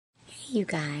you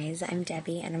guys, I'm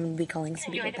Debbie, and I'm going to be calling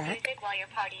some people back. While your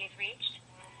party is reached.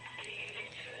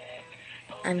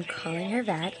 I'm calling her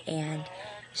back, and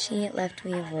she left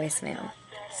me a voicemail.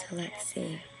 So let's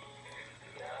see.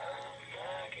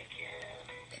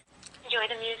 Enjoy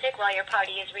the music while your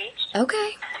party is reached.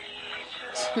 Okay.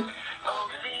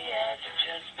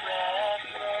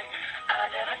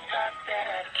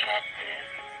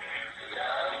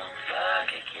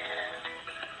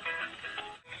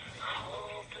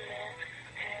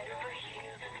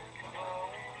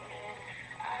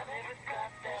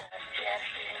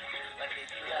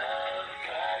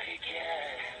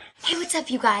 Hey, what's up,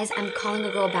 you guys? I'm calling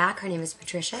a girl back. Her name is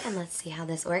Patricia, and let's see how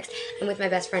this works. I'm with my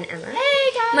best friend, Emma.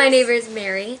 Hey, guys! My neighbors,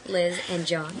 Mary, Liz, and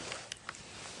John,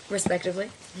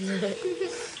 respectively.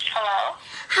 Hello?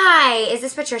 Hi, is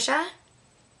this Patricia?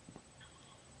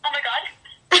 Oh my god.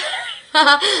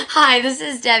 Hi, this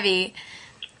is Debbie.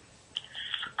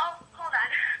 Oh, hold on.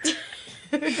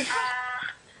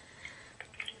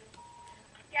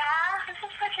 Yeah, this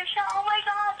is Patricia. Oh my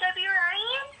god, Debbie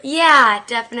Ryan? Yeah,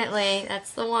 definitely.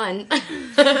 That's the one. Oh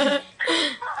my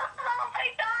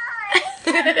god.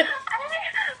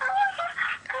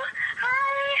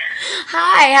 Hi.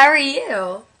 Hi, how are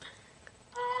you?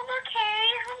 I'm okay.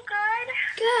 I'm good.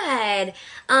 Good.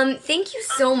 Thank you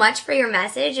so much for your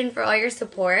message and for all your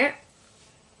support.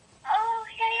 Oh,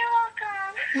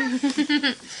 yeah, you're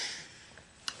welcome.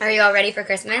 Are you all ready for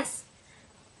Christmas?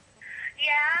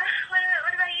 Yeah,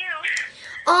 what about you?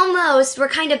 Almost. We're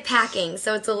kind of packing,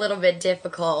 so it's a little bit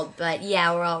difficult, but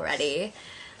yeah, we're all ready.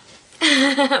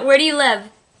 Where do you live?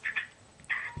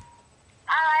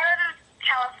 I live in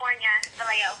California,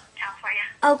 Vallejo, California.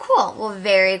 Oh, cool. Well,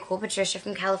 very cool. Patricia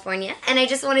from California. And I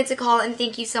just wanted to call and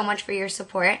thank you so much for your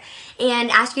support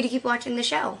and ask you to keep watching the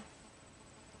show.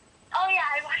 Oh yeah,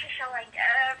 I watch the show like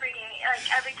every day, like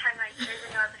every time like there's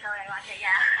a new episode I watch it,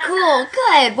 yeah. Cool,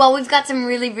 good. Well, we've got some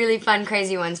really, really fun,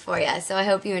 crazy ones for you, so I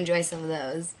hope you enjoy some of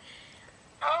those.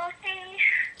 Okay.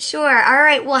 Sure. All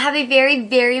right. Well, have a very,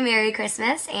 very Merry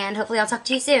Christmas, and hopefully I'll talk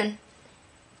to you soon.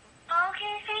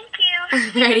 Okay, thank you.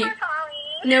 Alrighty. Thanks for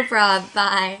calling. No problem.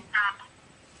 Bye.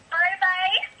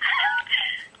 Bye-bye.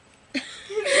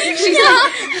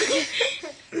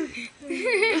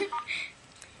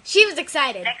 She was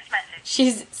excited. Next message.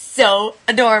 She's so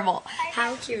adorable.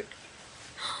 How cute.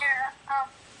 I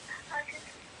was just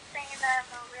saying that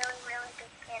I'm a really, really big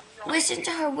fan of yours. Listen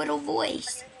to her little voice.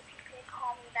 If you could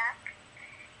call me back.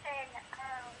 And,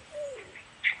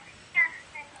 yeah,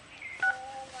 thank you so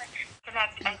much.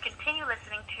 Connect and continue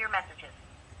listening to your messages.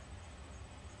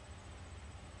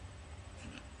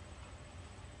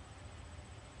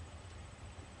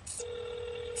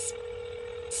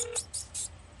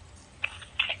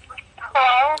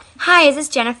 Hello? Hi, is this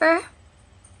Jennifer?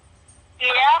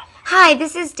 Yeah? Hi,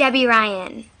 this is Debbie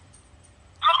Ryan.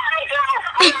 Oh my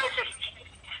god!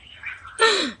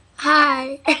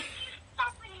 Hi.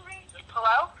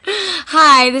 Hello?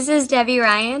 Hi, this is Debbie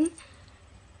Ryan.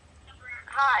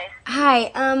 Hi.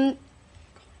 Hi,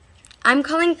 I'm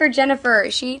calling for Jennifer.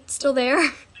 Is she still there?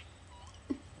 Yeah,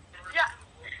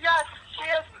 yes, she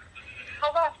is.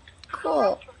 Hold on.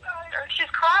 Cool. She's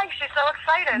crying. She's so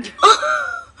excited.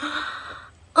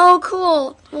 Oh,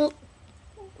 cool. Well,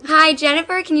 hi,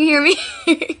 Jennifer. Can you hear me?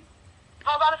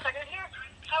 Hold on a second here.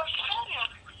 How's she calling?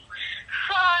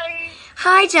 Hi.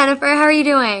 Hi, Jennifer. How are you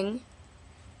doing?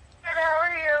 Good, how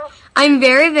are you? I'm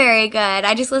very, very good.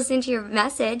 I just listened to your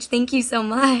message. Thank you so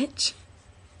much.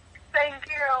 Thank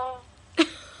you.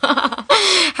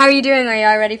 How are you doing? Are you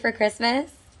all ready for Christmas?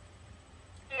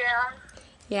 Yeah.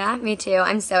 Yeah, me too.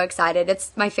 I'm so excited.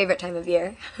 It's my favorite time of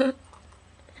year. Me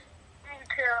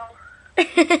too.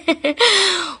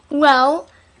 Well,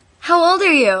 how old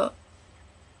are you?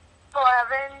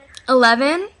 11.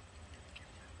 11?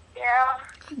 Yeah.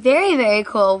 Very, very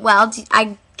cool. Well,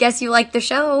 I guess you like the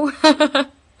show. Yeah.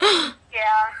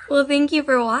 Well, thank you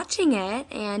for watching it,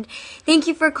 and thank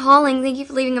you for calling. Thank you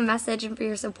for leaving a message and for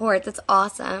your support. That's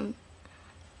awesome.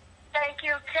 Thank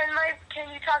you. Can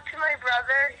you talk to my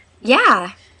brother?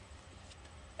 Yeah.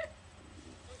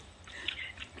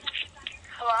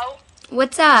 Hello?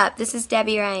 What's up? This is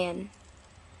Debbie Ryan.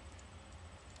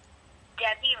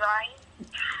 Debbie Ryan?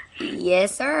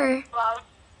 Yes, sir. Hello?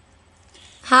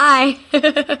 Hi. Are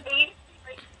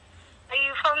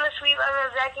you from the Sweet Life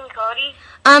of Zach and Cody?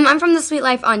 I'm from the Sweet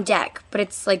Life on Deck, but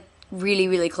it's like really,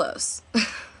 really close.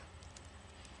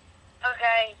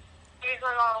 Okay. Here's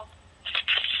my mom.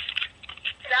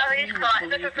 Now he's crying.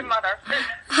 This is her mother.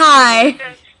 Hi.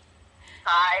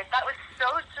 Hi. That was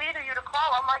so sweet of you to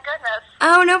call. Oh my goodness.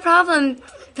 Oh, no problem.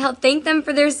 Thank them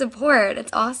for their support.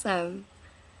 It's awesome.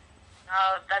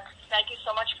 Oh, that's thank you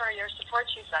so much for your support,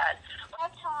 she said.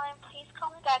 One time, please call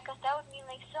me back, because that would mean,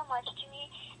 like, so much to me,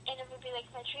 and it would be, like,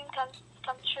 my dream come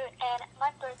true, and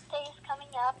my birthday is coming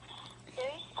up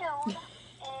very soon.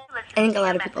 And I think a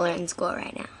lot of people are in school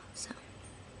right now, so.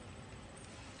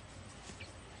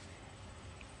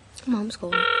 I'm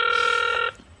homeschooling.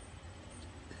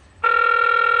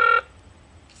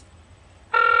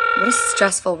 What a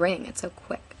stressful ring. It's so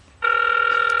quick.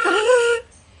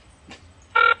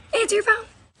 Answer your phone.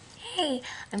 Hey,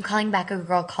 I'm calling back a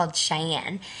girl called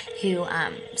Cheyenne who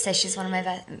says she's one of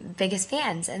my biggest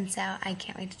fans, and so I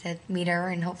can't wait to meet her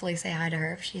and hopefully say hi to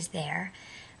her if she's there.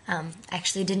 I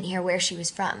actually didn't hear where she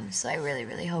was from, so I really,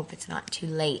 really hope it's not too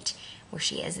late where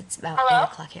she is. It's about 8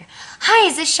 o'clock here. Hi,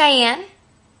 is this Cheyenne?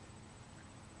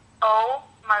 oh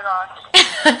my gosh.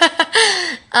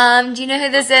 Do you know who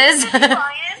this is?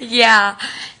 Ryan? Yeah.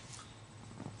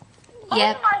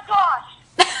 Yep. Oh my gosh.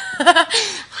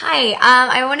 Hi,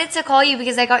 I wanted to call you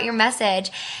because I got your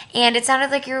message, and it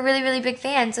sounded like you're a really, really big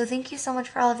fan, so thank you so much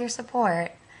for all of your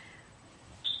support.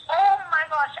 Oh my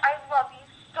gosh, I love you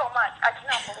so much. I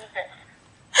cannot believe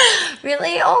this.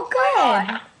 Really? Oh, good.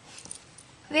 gosh.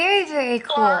 Very, very You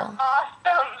cool. are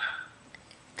awesome.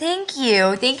 Thank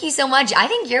you. Thank you so much. I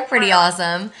think you're pretty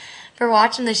awesome for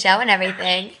watching the show and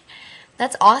everything.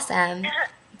 That's awesome.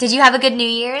 Did you have a good New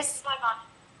Year's? Oh my gosh.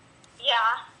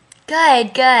 Yeah,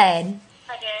 Good, good.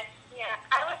 I did. Yeah,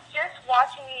 I was just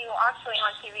watching you actually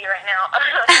on TV right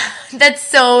now. That's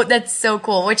so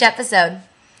cool. Which episode?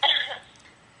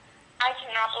 I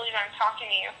cannot believe I'm talking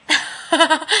to you.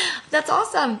 That's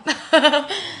awesome. Hello.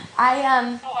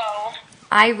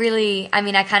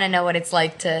 I kind of know what it's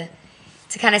like to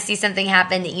kind of see something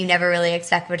happen that you never really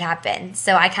expect would happen.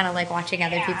 So I kind of like watching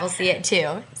other people see it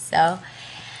too. So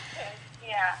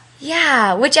Yeah.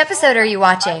 yeah, which episode are you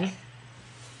watching?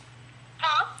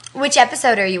 Huh? Which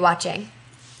episode are you watching?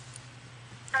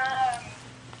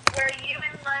 Where you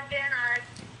in London are,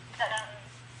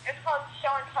 it's called Show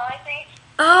and Tell, I think.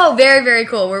 Oh, very, very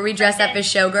cool. Where we dress up as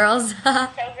showgirls.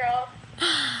 Showgirls.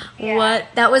 Yeah. What?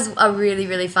 That was a really,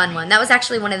 really fun one. That was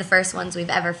actually one of the first ones we've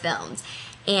ever filmed.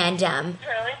 And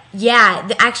Really? yeah,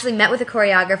 they actually met with the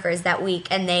choreographers that week,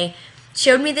 and they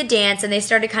showed me the dance, and they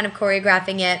started kind of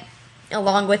choreographing it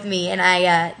along with me. And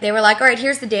they were like, "All right,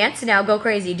 here's the dance. Now go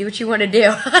crazy. Do what you want to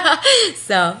do."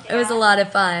 So it was a lot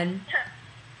of fun.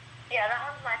 Yeah, that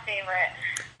one's my favorite.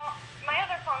 Well, my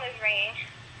other phone is ringing.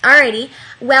 Alrighty.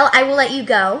 Well, I will let you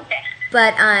go. Okay.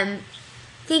 But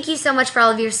thank you so much for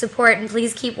all of your support, and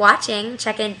please keep watching.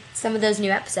 Check in some of those new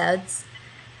episodes.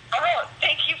 Oh,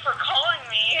 thank you for calling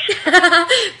me.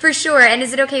 For sure. And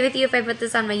is it okay with you if I put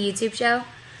this on my YouTube show?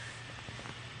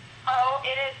 Oh,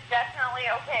 it is definitely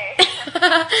okay.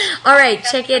 All right,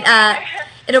 check it.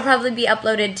 It'll probably be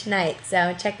uploaded tonight,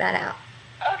 so check that out.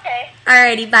 Okay.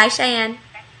 Alrighty, bye, Cheyenne.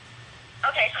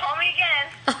 Okay, call me again.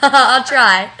 I'll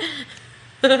try.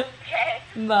 Okay.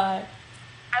 Bye.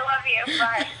 I love you.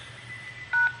 Bye.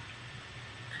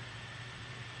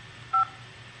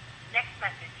 Next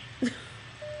message.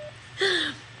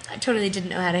 I totally didn't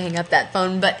know how to hang up that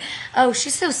phone, but oh,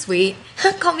 she's so sweet.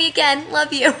 Call me again.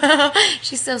 Love you.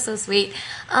 She's so sweet.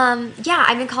 Yeah,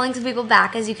 I've been calling some people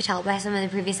back, as you could tell by some of the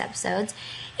previous episodes,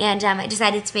 and I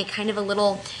decided to make kind of a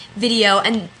little video,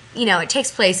 and you know, it takes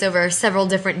place over several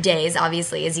different days,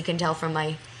 obviously, as you can tell from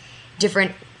my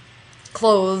different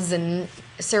clothes and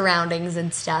surroundings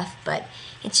and stuff, but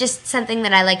it's just something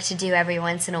that I like to do every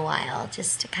once in a while,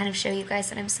 just to kind of show you guys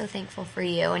that I'm so thankful for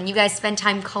you, and you guys spend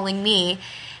time calling me,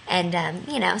 and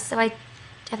you know, so I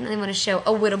definitely want to show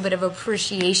a little bit of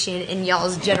appreciation in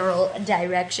y'all's general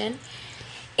direction.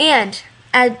 And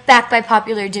back by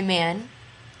popular demand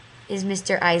is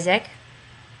Mr. Isaac.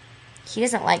 He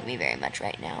doesn't like me very much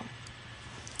right now.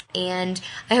 And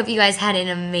I hope you guys had an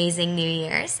amazing New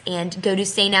Year's. And go to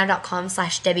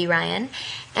saynow.com/DebbyRyan.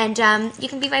 And you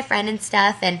can be my friend and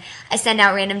stuff. And I send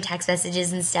out random text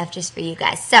messages and stuff just for you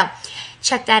guys. So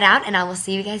check that out, and I will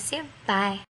see you guys soon. Bye.